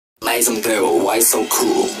Why some barrel, why so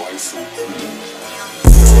cool?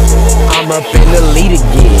 I'm up in the lead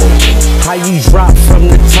again. How you drop from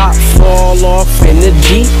the top, fall off in the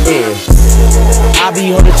deep end. I be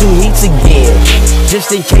holding two heats again, just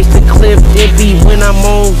in case the clip empty when I'm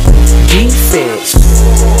on defense.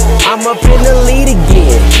 I'm up in the lead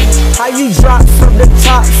again. How you drop from the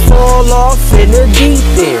top, fall off in the deep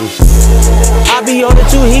end. I be holding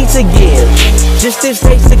two heats again, just in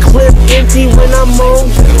case the clip empty when I'm on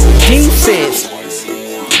defense.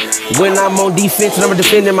 When I'm on defense and I'm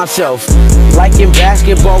defending myself, like in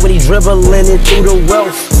basketball when he dribbling it through the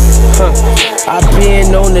wealth. I've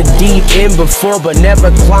been on the deep end before, but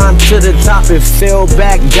never climbed to the top and fell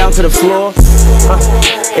back down to the floor.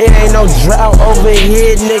 It ain't no drought over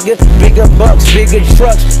here, nigga. Bigger bucks, bigger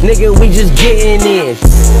trucks, nigga, we just getting in.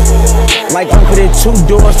 Like opening two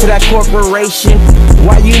doors to that corporation.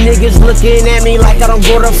 Why you niggas looking at me like I don't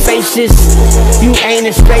go to faces? You ain't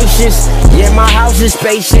as spacious, yeah, my house is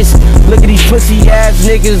spacious. Look at these pussy ass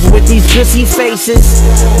niggas with these pussy faces.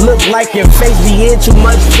 Look like your face be in too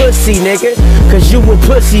much pussy, nigga. Cause you a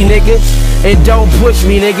pussy, nigga, and don't push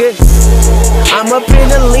me, nigga. I'm up in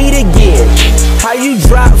the lead again. How you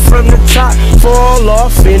drop from the top, fall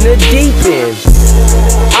off in the deep end.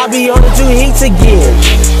 I'll be on the two heats again,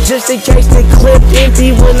 just in case the clip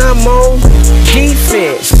empty when I'm on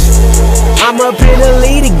defense. I'm up in the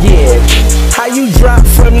lead again. How you drop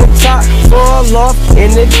from the top, fall off in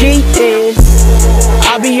the deep end.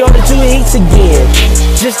 I'll be on the two heats again,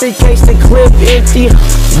 just in case the clip empty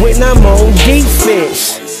when I'm on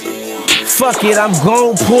defense. Fuck it, I'm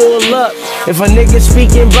gon' pull up. If a nigga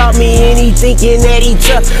speaking about me and he thinking that he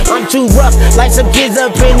tough, I'm too rough, like some kids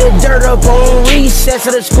up in the dirt up on recess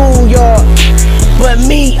of the schoolyard. But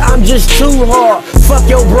me, I'm just too hard. Fuck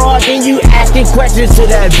your broad, then you asking questions to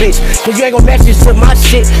that bitch. Cause you ain't gon' message to my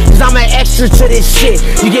shit, cause I'm an extra to this shit.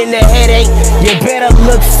 You getting a headache, you better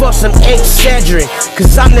look for some Excedrin.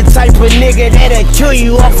 Cause I'm the type of nigga that'll kill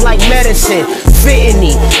you off like medicine.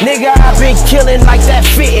 Fitting, nigga, I've been killing like that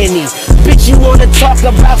fitting. Bitch, you wanna talk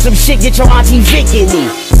about some shit, get your auntie Vicky.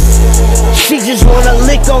 She just wanna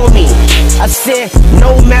lick on me. I said,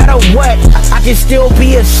 no matter what, I can still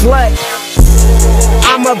be a slut.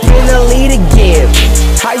 I'm up in the lead again.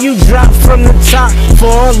 How you drop from the top,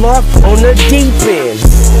 fall off on the deep end.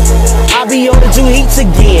 I'll be on the two heats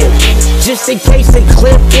again, just in case the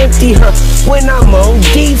clip empty when I'm on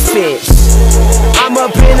defense. I'm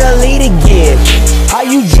up in the lead again. How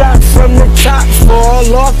you drop from the top,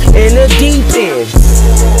 fall off in the deep end.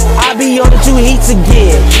 I'll be on the two heats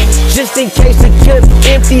again, just in case the clip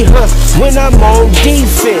empty when I'm on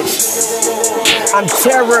defense. I'm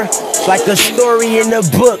terror, like a story in the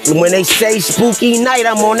book. When they say spooky night,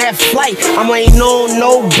 I'm on that flight. I'm ain't on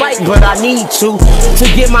no bike, but I need to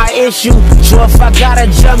get my issue. So if I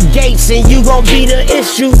gotta jump gates, and you gon' be the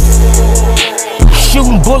issue.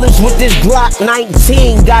 Shooting bullets with this Glock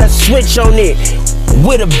 19, got a switch on it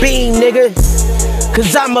with a beam, nigga.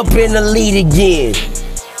 Cause I'm up in the lead again.